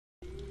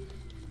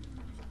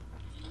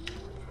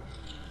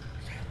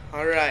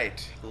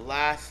Alright,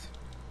 last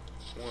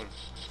one.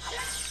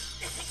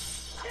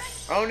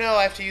 Oh no,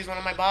 I have to use one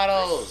of my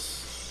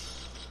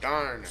bottles.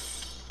 Darn.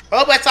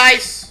 Oh, that's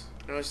ice!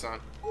 No, it's not.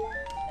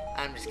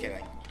 I'm just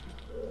kidding.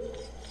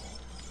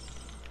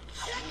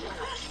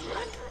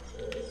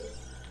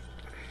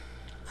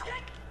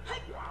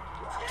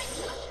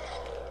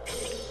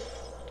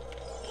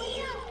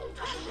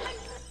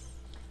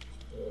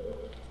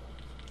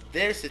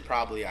 This is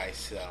probably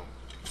ice, though.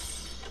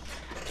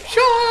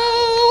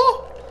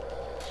 Show!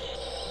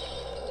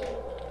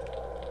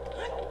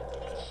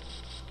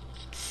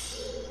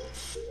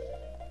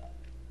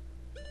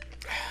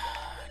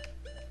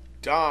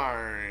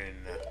 Darn.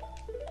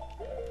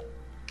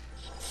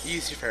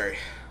 Use your fairy.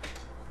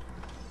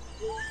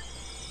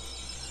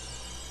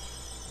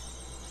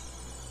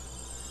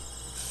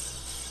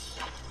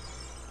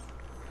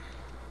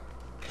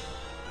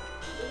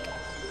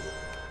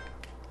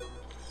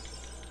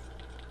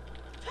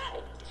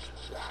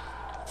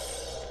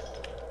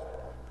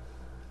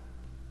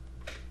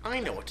 I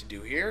know what to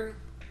do here.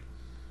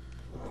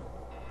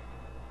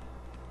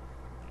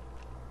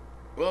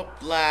 Whoop,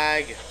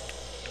 lag.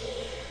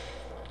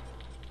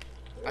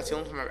 That's the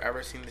only time I've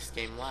ever seen this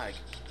game lag.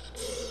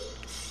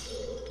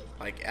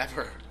 Like,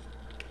 ever.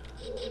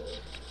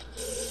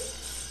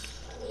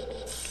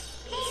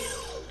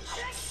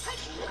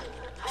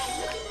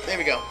 There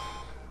we go.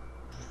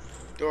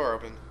 Door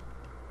open.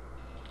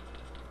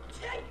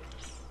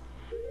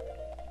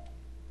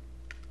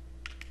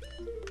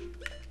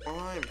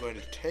 I'm going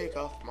to take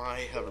off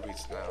my hover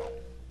boots now.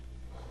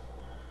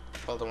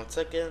 Hold on 1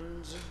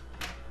 second.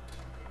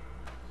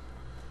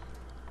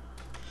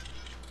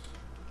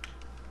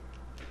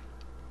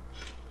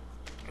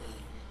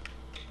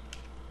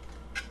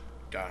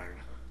 Darn.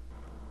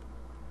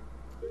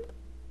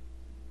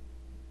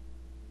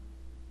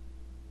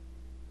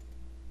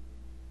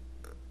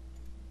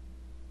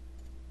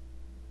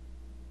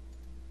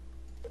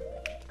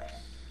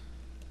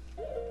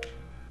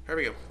 There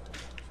we go.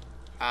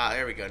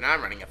 There we go. Now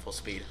I'm running at full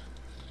speed.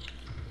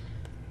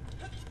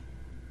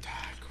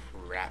 Ah,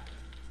 crap.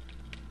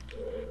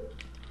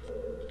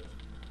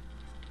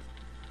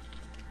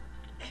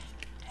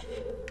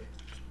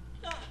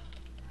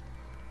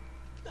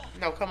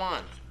 No, come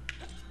on.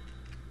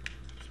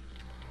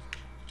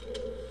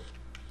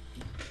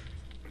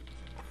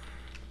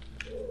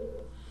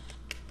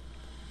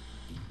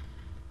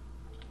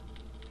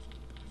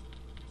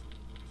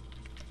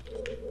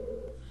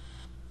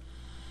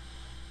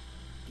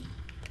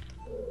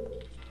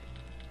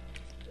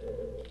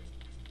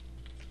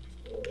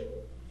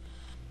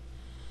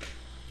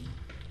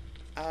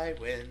 I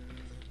win.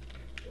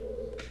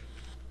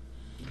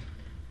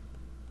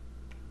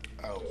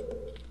 Oh.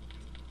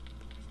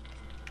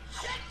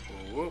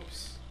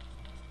 Whoops.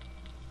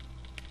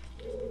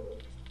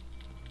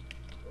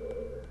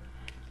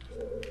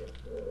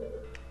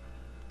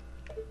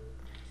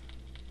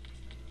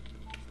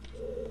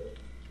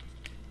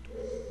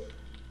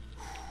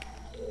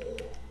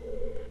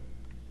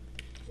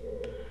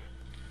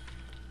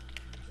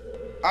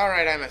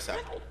 Alright, I messed up.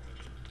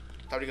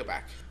 Time to go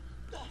back.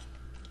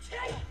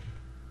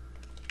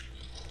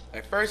 I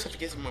first have to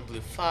get some more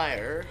blue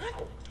fire.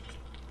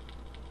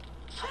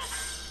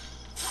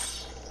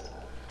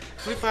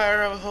 Blue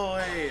fire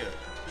ahoy!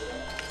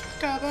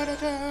 Da ba da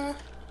da!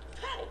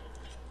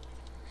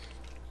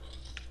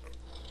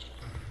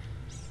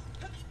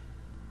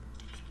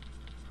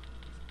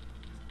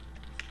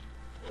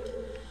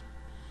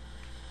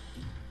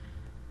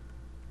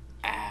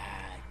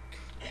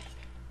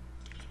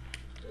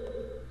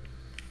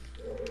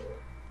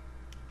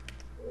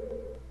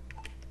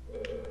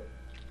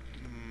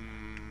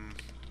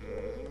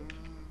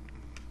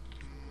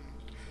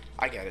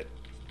 I get it.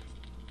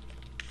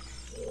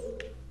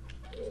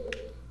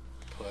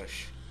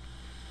 Push.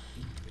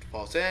 It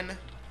falls in.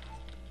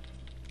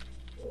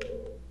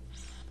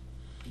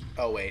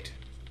 Oh, wait.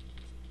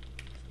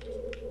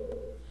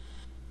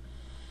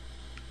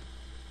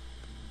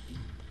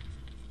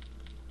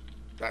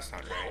 That's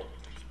not right.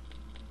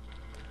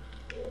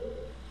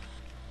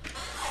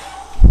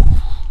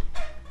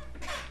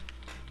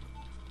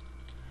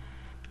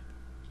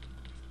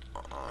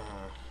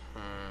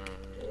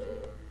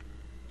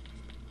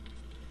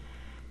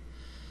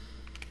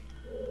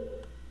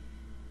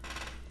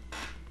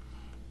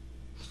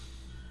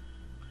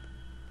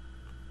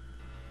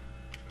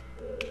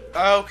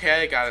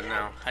 Okay, I got it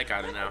now. I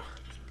got it now.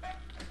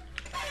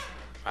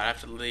 I have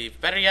to leave.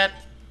 Better yet,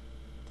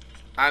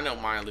 I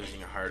don't mind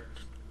losing a heart.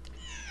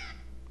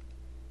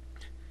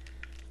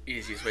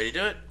 Easiest way to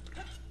do it.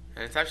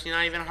 And it's actually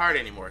not even hard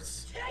anymore.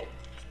 It's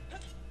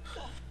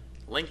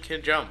Link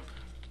can jump.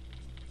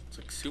 It's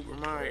like Super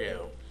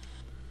Mario.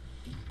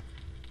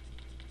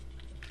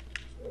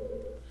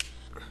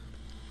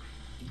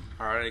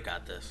 I already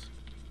got this.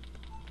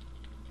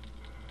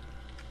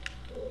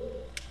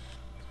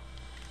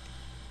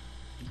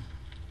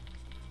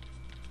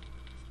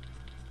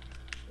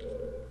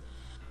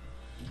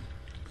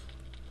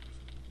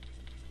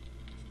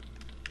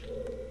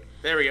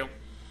 There we go.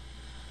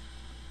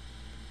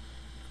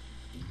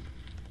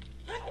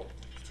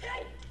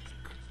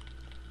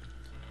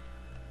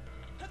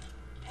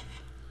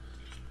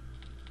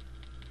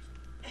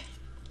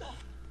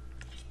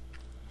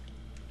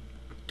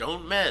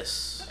 Don't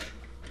miss.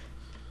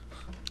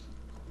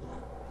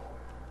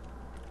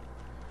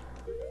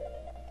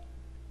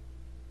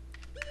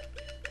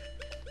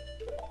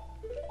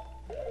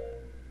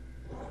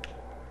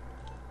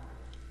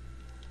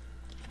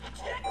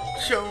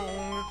 Shown.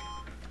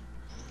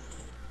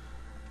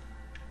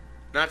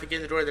 Now I have to get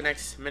in the door the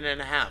next minute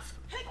and a half.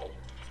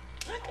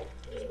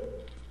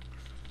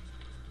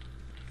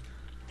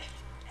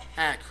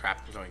 Ah,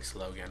 crap, I'm going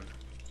slow again.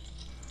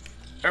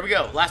 There we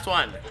go, last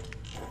one.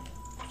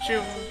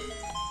 Shoom.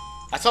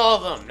 That's all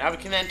of them. Now we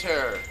can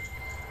enter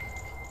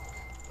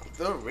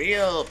the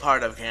real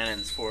part of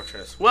Ganon's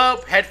fortress.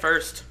 Whoop, head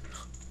first.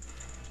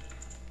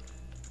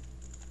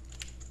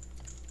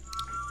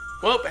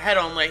 Whoop, head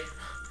only.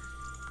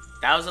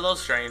 That was a little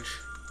strange.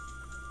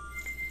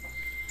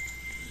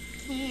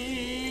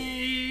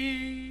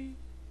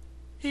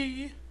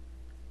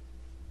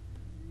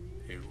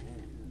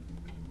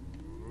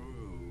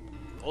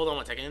 Hold on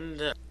one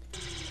second.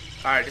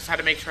 Alright, just had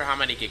to make sure how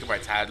many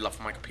gigabytes I had left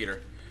on my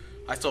computer.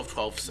 I still have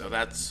 12, so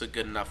that's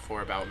good enough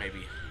for about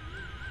maybe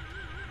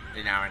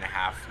an hour and a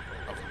half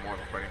of more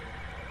recording.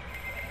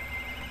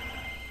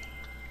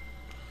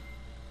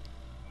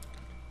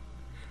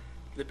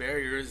 The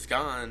barrier is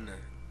gone.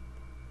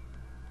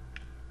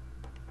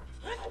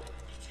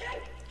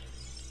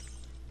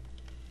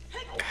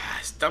 Ah,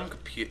 it's dumb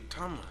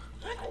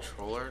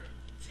controller.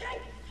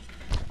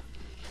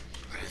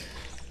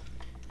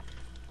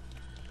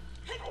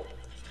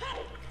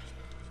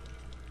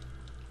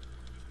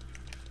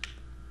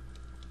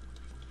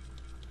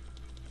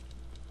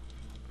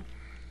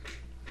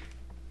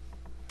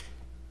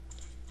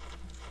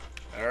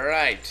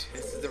 Alright,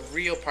 this is the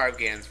real part of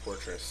Ganon's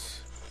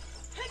fortress.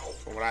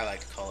 Or what I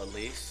like to call it, at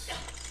least.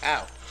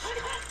 Ow.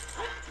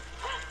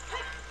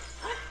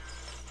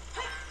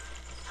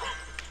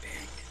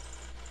 Dang.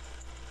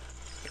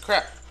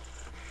 Crap.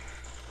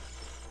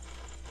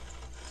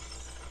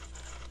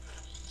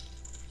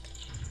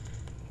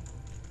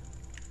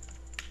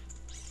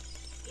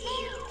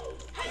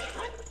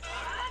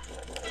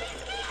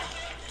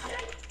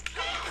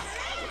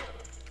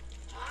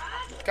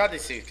 God,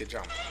 these things could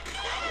jump.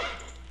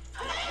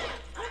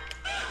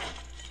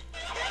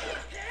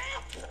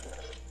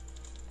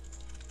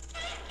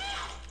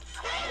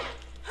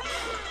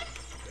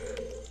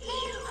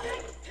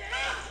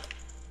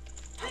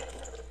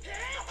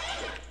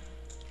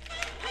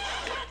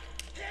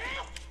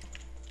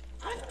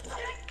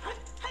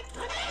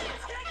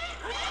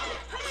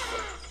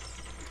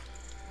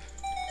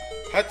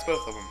 That's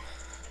both of them.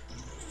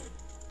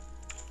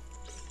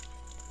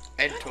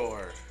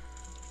 Enter.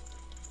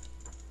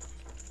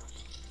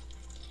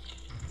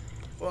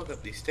 Walk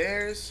up these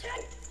stairs.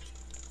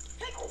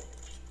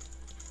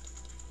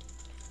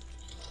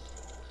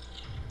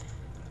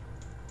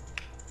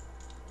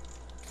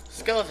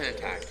 Skeleton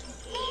attack.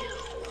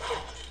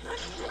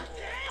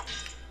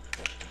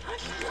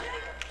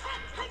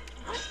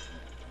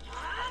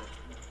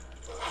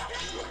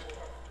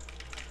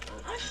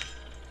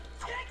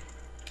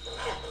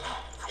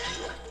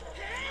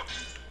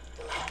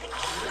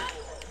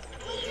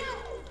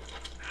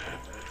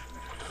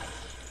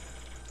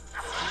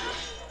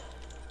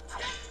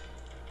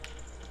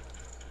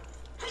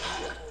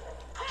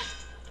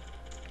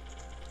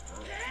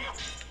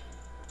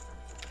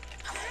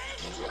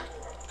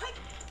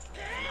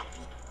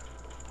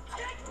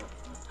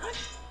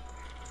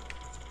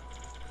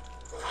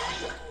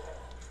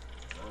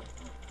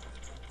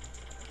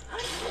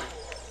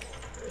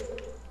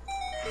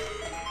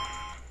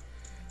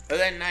 But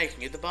then now you can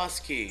get the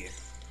boss key,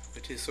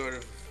 which is sort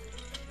of...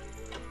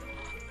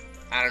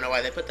 I don't know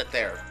why they put that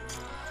there.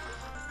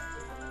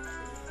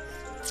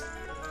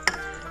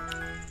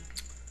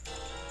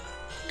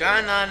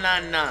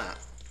 Ga-na-na-na,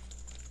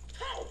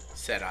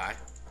 said I.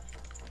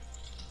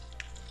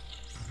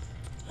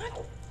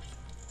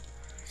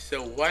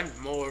 So one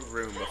more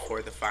room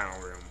before the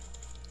final room.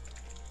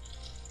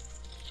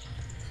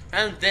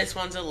 And this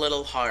one's a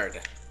little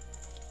hard.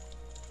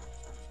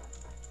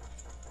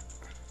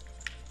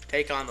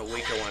 Take on the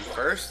weaker one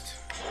first.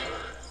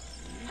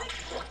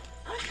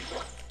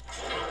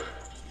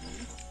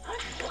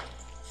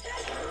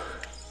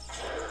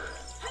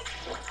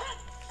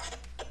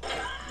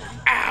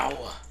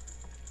 Ow!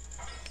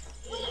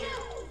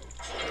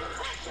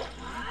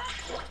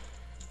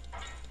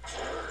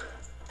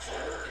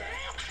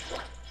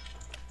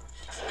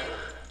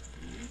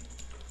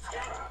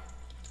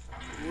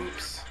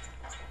 Whoops.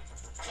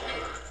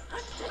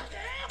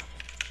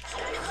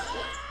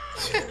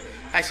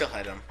 I still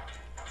had him.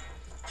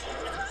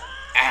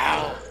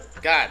 Ow!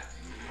 God.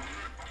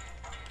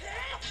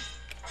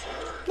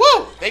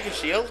 Woo! Thank you,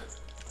 shield.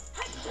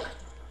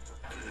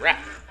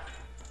 Crap.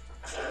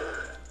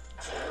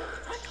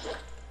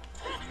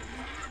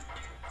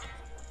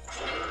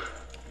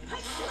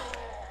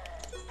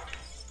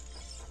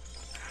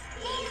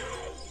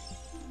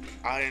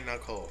 Iron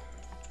knuckle.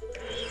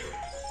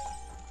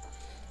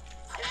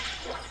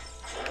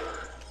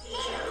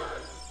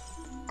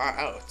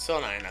 Oh, it's still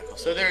an iron knuckle.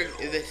 So they're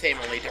the same,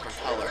 only different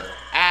color.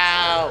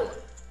 Ow!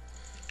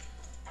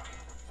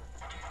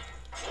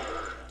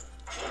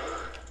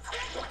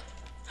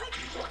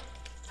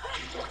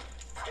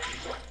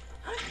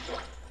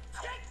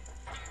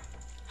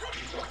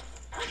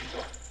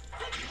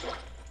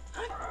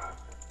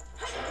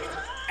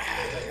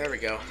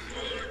 we go.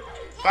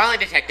 Finally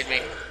detected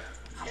me.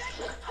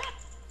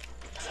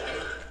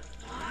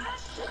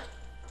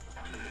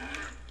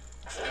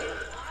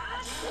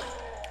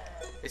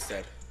 It's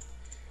dead.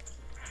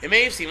 It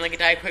may have seemed like it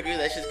died quicker.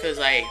 That's just because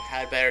I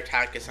had better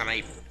tactics and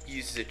I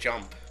used the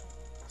jump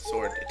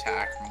sword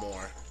attack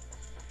more.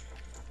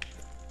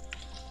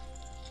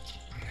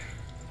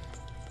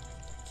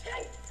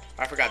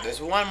 I forgot, there's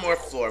one more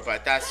floor,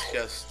 but that's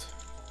just...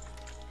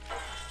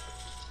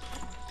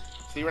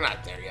 See, we're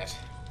not there yet.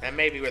 That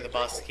may be where the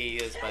boss key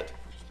is, but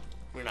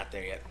we're not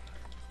there yet.